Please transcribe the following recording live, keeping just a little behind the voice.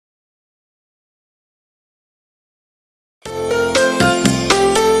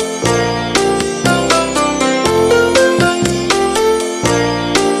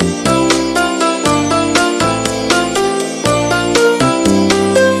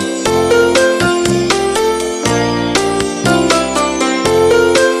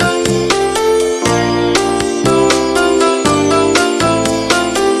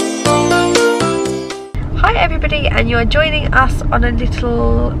joining us on a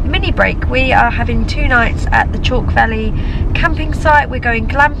little mini break. We are having 2 nights at the Chalke Valley camping site. We're going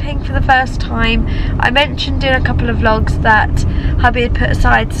glamping for the first time. I mentioned in a couple of vlogs that hubby had put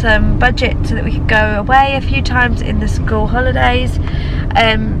aside some budget so that we could go away a few times in the school holidays.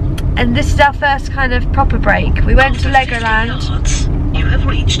 And this is our first kind of proper break. We went to Legoland. You have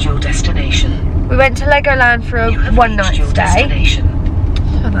reached your destination. We went to Legoland for a one-night stay.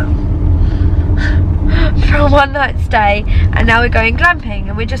 For a one-night stay, and now we're going glamping,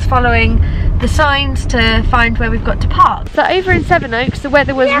 and we're just following the signs to find where we've got to park. So over in Sevenoaks the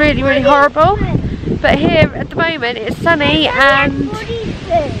weather was really horrible, but here at the moment it's sunny and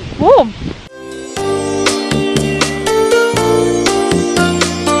warm.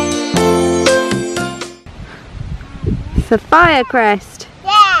 It's a fire crest.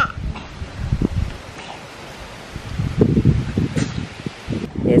 Yeah.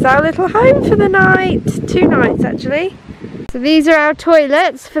 Here's our little home for the night. 2 nights actually. So these are our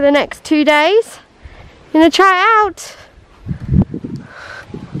toilets for the next 2 days. Gonna try it out.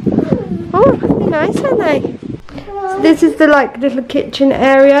 Oh, they're nice, aren't they? So this is the little kitchen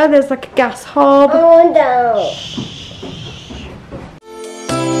area. There's like a gas hob. Oh no.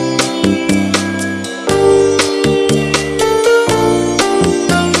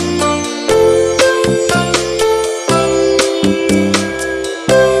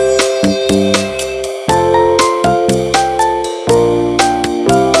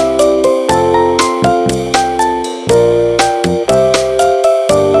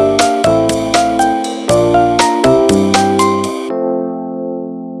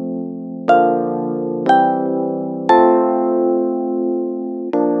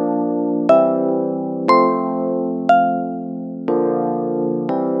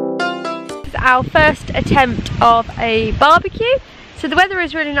 Our first attempt of a barbecue. So the weather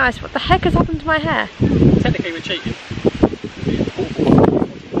is really nice. What the heck has happened to my hair? Technically we're cheating.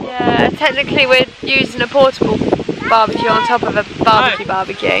 Yeah, technically we're using a portable barbecue on top of a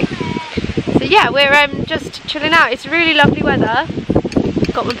barbecue. So yeah, we're just chilling out. It's really lovely weather.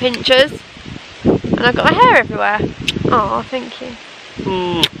 Got my pinchers and I've got my hair everywhere. Oh, thank you.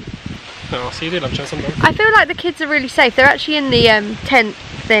 Oh, so you do love chilling sometimes. I feel like the kids are really safe. They're actually in the tent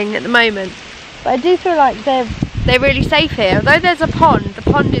thing at the moment. But I do feel like they're really safe here. Although there's a pond, the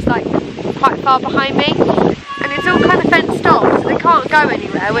pond is like quite far behind me, and it's all kind of fenced off, so they can't go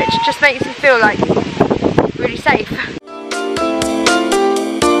anywhere, which just makes me feel like really safe.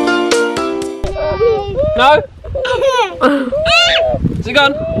 No? Is it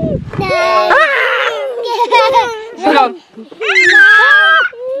gone? No. Is it gone?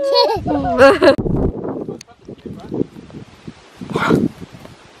 No.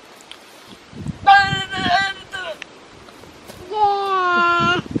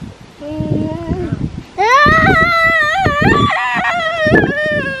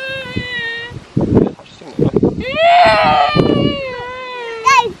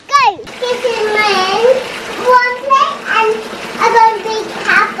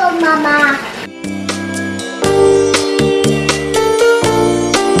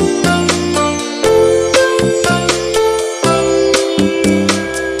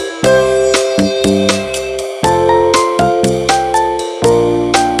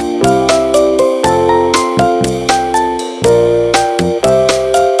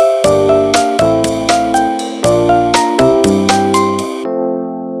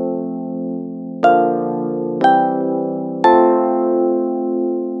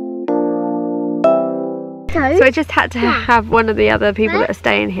 So I just had to have one of the other people that are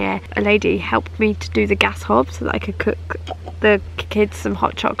staying here. A lady helped me to do the gas hob so that I could cook the kids some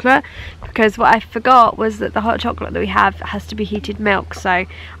hot chocolate, because what I forgot was that the hot chocolate that we have has to be heated milk, so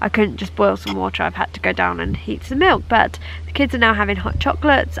I couldn't just boil some water. I've had to go down and heat some milk. But the kids are now having hot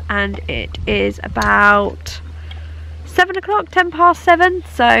chocolates, and it is about 7 o'clock, 10 past 7,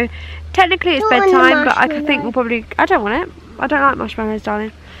 so technically it's bedtime, but I think we'll probably, I don't want it, I don't like marshmallows,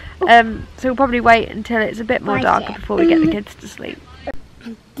 darling. So we'll probably wait until it's a bit more darker before we get the kids to sleep.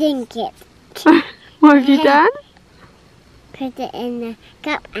 Drink it. What have you done? Put it in the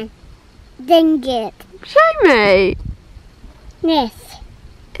cup and drink it. Show me. Yes.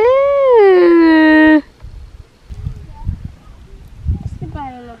 Ew. What's the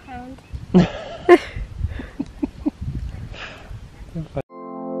ball in my hand?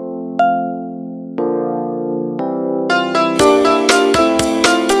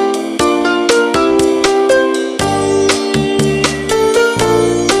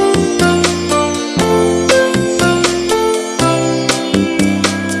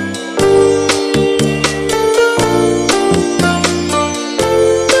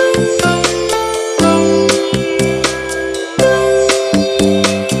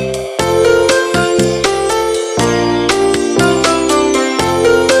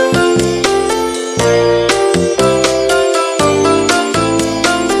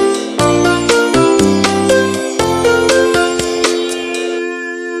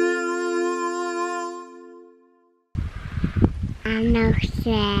 I'm not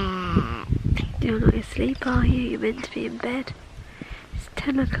asleep. You're not asleep, are you? You're meant to be in bed. It's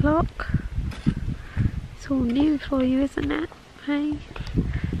 10 o'clock. It's all new for you, isn't it? Hey?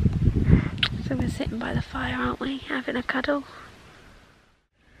 So we're sitting by the fire, aren't we? Having a cuddle.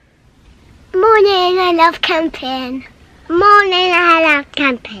 Morning, I love camping. Morning, I love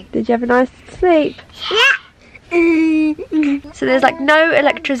camping. Did you have a nice sleep? Yeah. So there's like no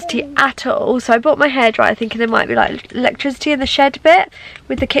electricity at all. So I bought my hairdryer thinking there might be like electricity in the shed bit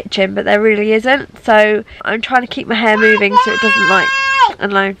with the kitchen, but there really isn't. So I'm trying to keep my hair moving so it doesn't like, I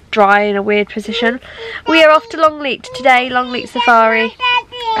don't know, dry in a weird position. We are off to Longleat today, Longleat Safari,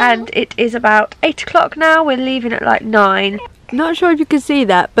 and it is about 8 o'clock now. We're leaving at like 9. Not sure if you can see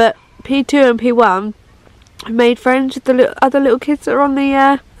that, but P2 and P1 have made friends with the other little kids that are on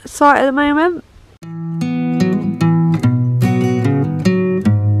the site at the moment.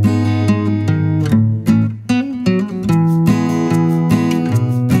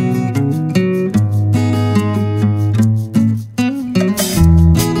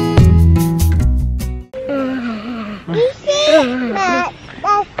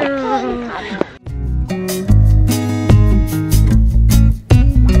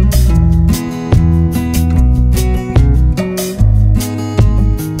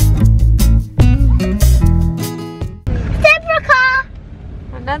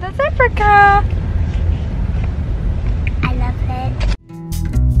 Another zebra car. I love it.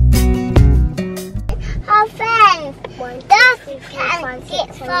 Our friends, Darcy can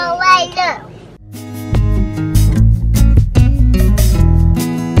get far away, look.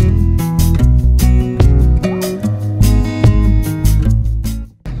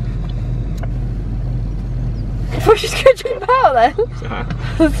 We're just going to jump out then.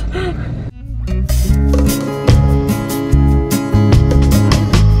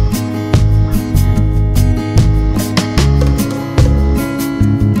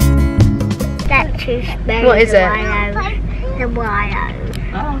 What is it? The wire.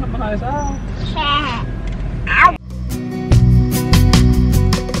 Oh, not my nose.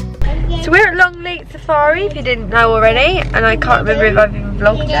 So we're at Longleat Safari, if you didn't know already, and I can't remember if I've even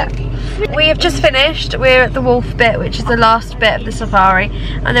vlogged it. We have just finished. We're at the wolf bit, which is the last bit of the safari,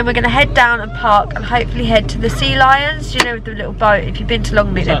 and then we're going to head down and park and hopefully head to the sea lions, you know, with the little boat. If you've been to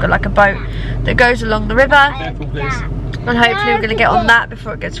Longleat, they've got like a boat that goes along the river. Careful, please. And hopefully we're going to get on that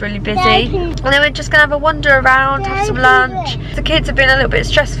before it gets really busy. And then we're just going to have a wander around, have some lunch. The kids have been a little bit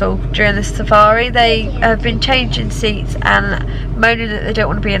stressful during this safari. They have been changing seats and moaning that they don't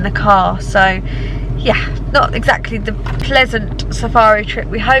want to be in the car. So yeah, not exactly the pleasant safari trip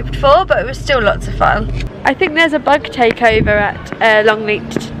we hoped for, but it was still lots of fun. I think there's a bug takeover at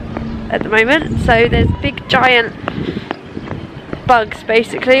Longleat at the moment. So there's big giant bugs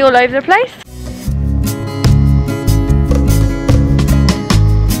basically all over the place.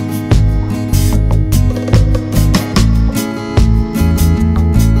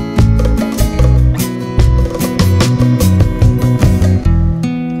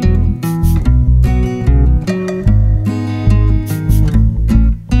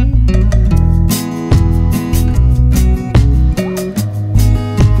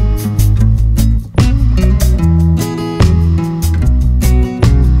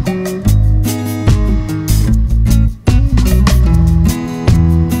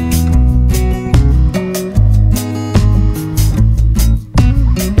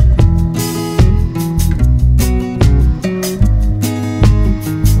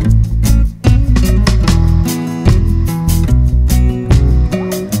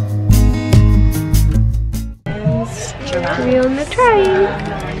 We're on the train.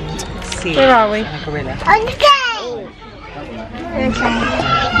 Where are we? On the train.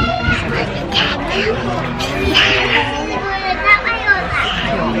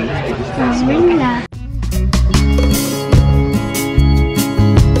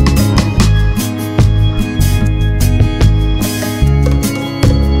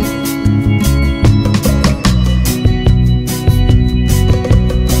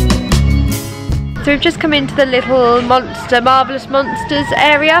 So we've just come into the little Marvellous Monsters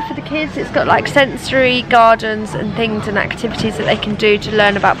area for the kids. It's got like sensory gardens and things and activities that they can do to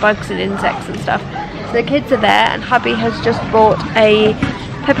learn about bugs and insects and stuff. So the kids are there, and hubby has just bought a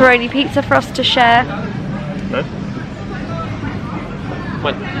pepperoni pizza for us to share. No?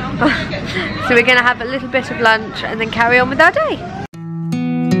 When? So we're going to have a little bit of lunch and then carry on with our day.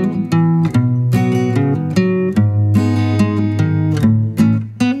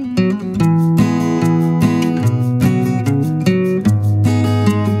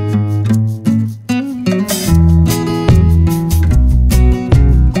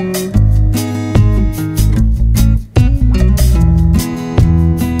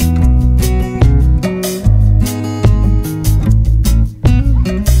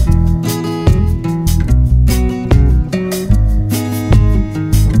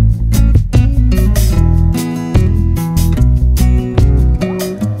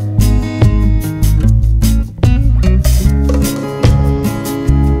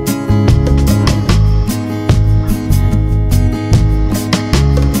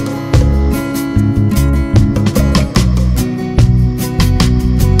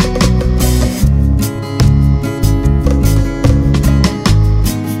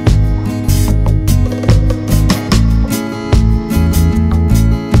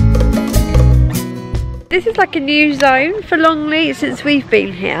 This is like a new zone for Longleat since we've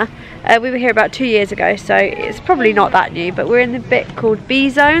been here. We were here about 2 years ago, so it's probably not that new, but we're in the bit called bee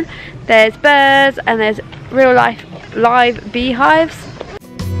zone. There's birds and there's real life live beehives.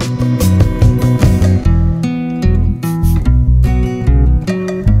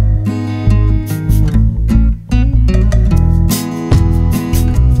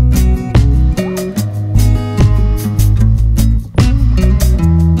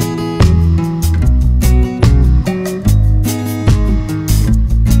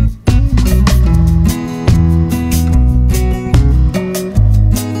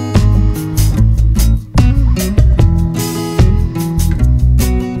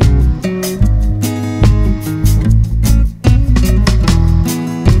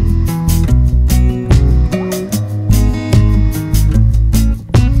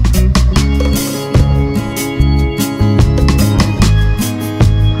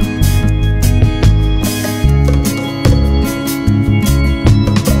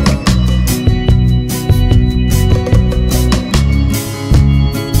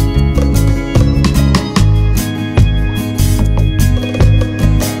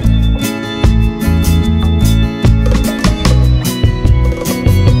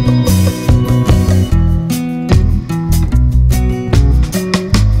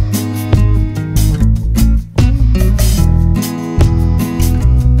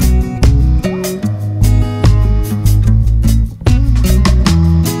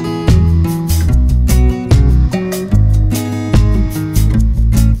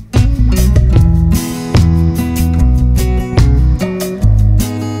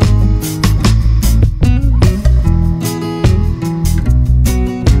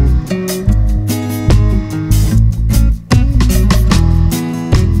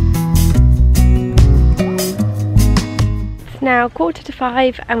 Now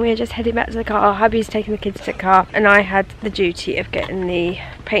 4:45 and we're just heading back to the car. Hubby's taking the kids to the car and I had the duty of getting the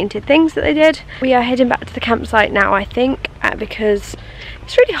painted things that they did. We are heading back to the campsite now, I think, because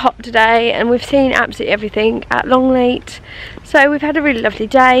it's really hot today and we've seen absolutely everything at Longleat. So we've had a really lovely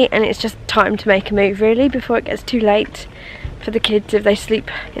day and it's just time to make a move really before it gets too late for the kids if they sleep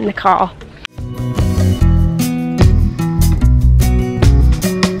in the car.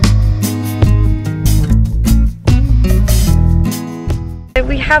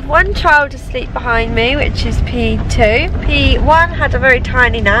 We have one child asleep behind me, which is P2. P1 had a very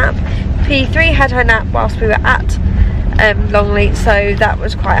tiny nap. P3 had her nap whilst we were at Longleat, so that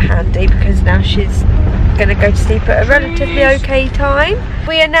was quite handy because now she's going to go to sleep at a relatively okay time.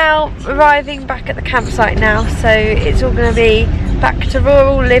 We are now arriving back at the campsite now, so it's all going to be back to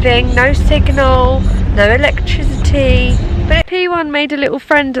rural living, no signal, no electricity. But P1 made a little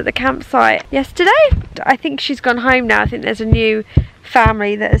friend at the campsite yesterday. I think she's gone home now. I think there's a new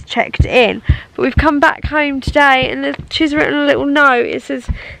family that has checked in, but we've come back home today and she's written a little note. It says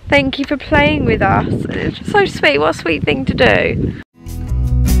thank you for playing with us, and it's just so sweet. What a sweet thing to do.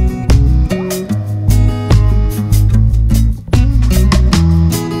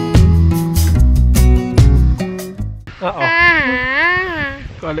 Got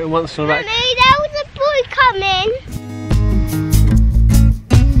a little monster on the back. Mummy, there was a boy coming.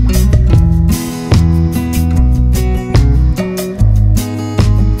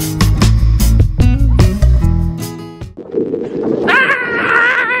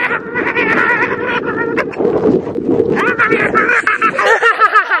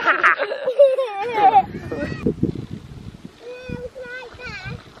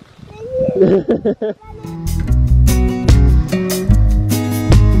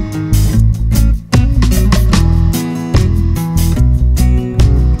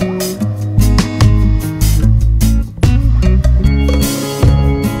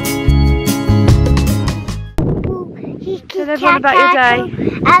 Tell everyone about your day.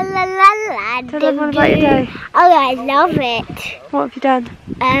 Tell everyone about your day. Oh, I love it. What have you done?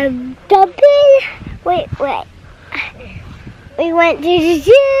 Dumping. Wait. We went to the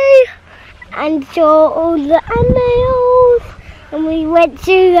zoo and saw all the animals, and we went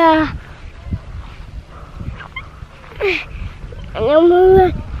to the and then we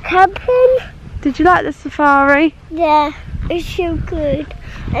were camping. Did you like the safari? Yeah, it's so good,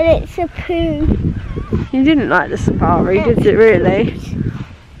 and it's a poo. You didn't like the safari, did you really?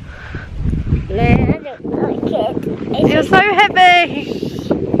 No, I don't like it. You're so heavy!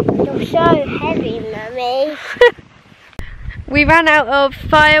 You're so heavy, Mummy. We ran out of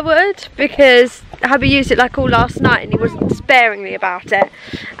firewood because hubby used it like all last night and he wasn't sparingly about it.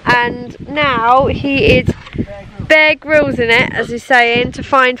 And now he is Bear Grylls in it, as he's saying, to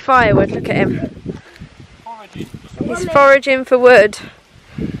find firewood. Look at him. He's foraging for wood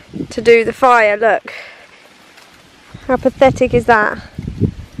to do the fire, look. How pathetic is that?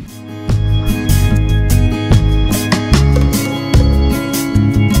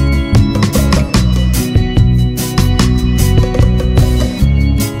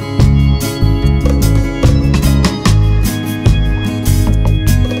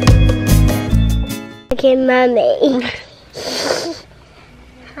 Okay, Mummy.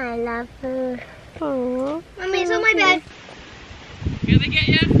 I love her. Aww. Mummy, it's on my bed. Here they get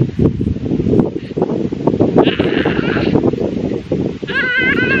you.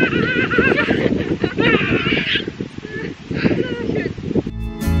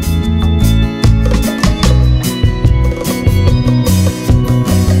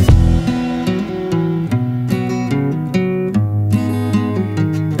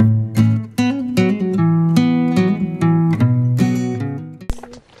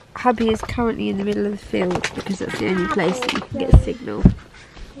 Hubby is currently in the middle of the field because that's the only place that you can get a signal.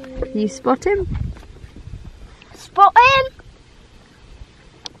 Can you spot him? Spot him!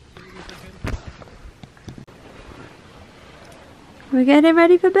 We're getting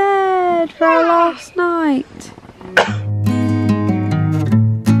ready for bed for our last night.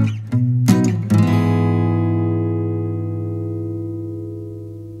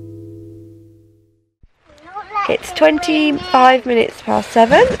 It's 25 minutes past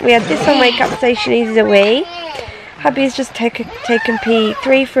 7. We had this on wake up station easy a wee. Hubby's just taken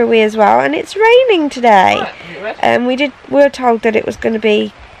P3 for a wee as well, and it's raining today. We were told that it was going to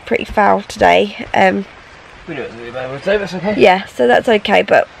be pretty foul today. We knew it was really bad, so that's okay. Yeah, so that's okay,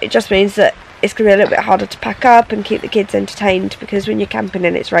 but it just means that it's going to be a little bit harder to pack up and keep the kids entertained, because when you're camping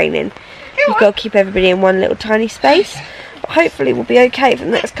and it's raining, you've got to keep everybody in one little tiny space. But hopefully we'll be okay for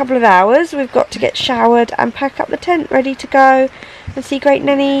the next couple of hours. We've got to get showered and pack up the tent ready to go and see Great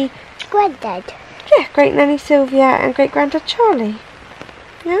Nanny... Granddad. Yeah, Great Nanny Sylvia and Great Granddad Charlie.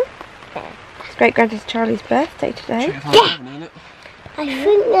 Yeah? It's Great Granddad Charlie's birthday today. Yeah! I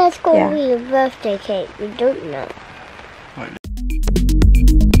think there's going to be a birthday cake. We don't know.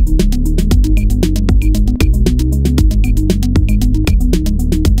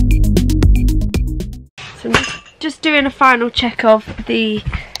 So I'm just doing a final check of the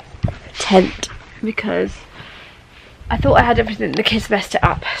tent because I thought I had everything, the kids messed it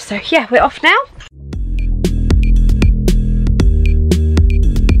up. So yeah, we're off now.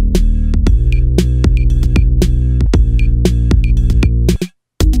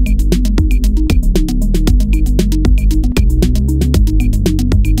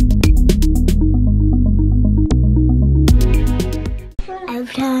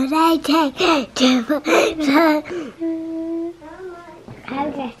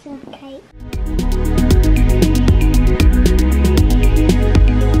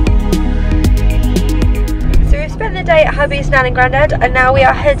 So we've spent the day at Hubby's Nan and Grandad, and now we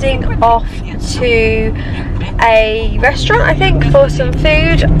are heading off to a restaurant, I think, for some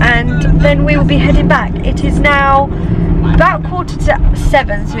food, and then we will be heading back. It is now about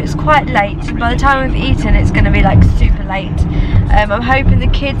 7:15, so it's quite late. By the time we've eaten, it's going to be like super late. I'm hoping the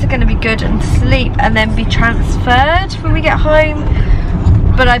kids are going to be good and sleep and then be transferred when we get home,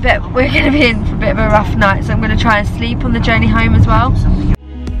 but I bet we're going to be in for a bit of a rough night, so I'm going to try and sleep on the journey home as well.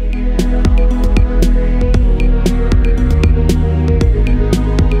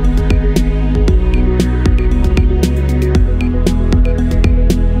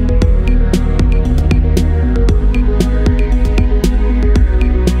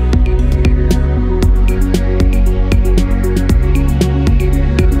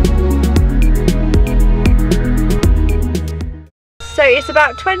 So it's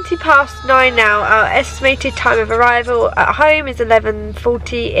about 20 past 9 now. Our estimated time of arrival at home is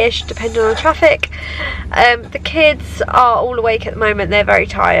 11:40ish, depending on the traffic. The kids are all awake at the moment. They're very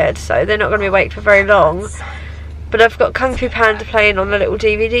tired, so they're not going to be awake for very long. But I've got Kung Fu Panda playing on the little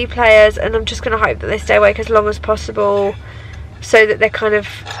DVD players, and I'm just going to hope that they stay awake as long as possible so that they're kind of,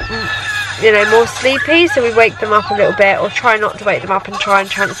 you know, more sleepy, so we wake them up a little bit, or try not to wake them up and try and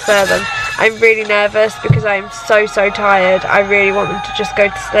transfer them. I'm really nervous because I'm so tired. I really want them to just go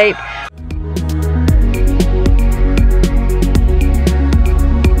to sleep.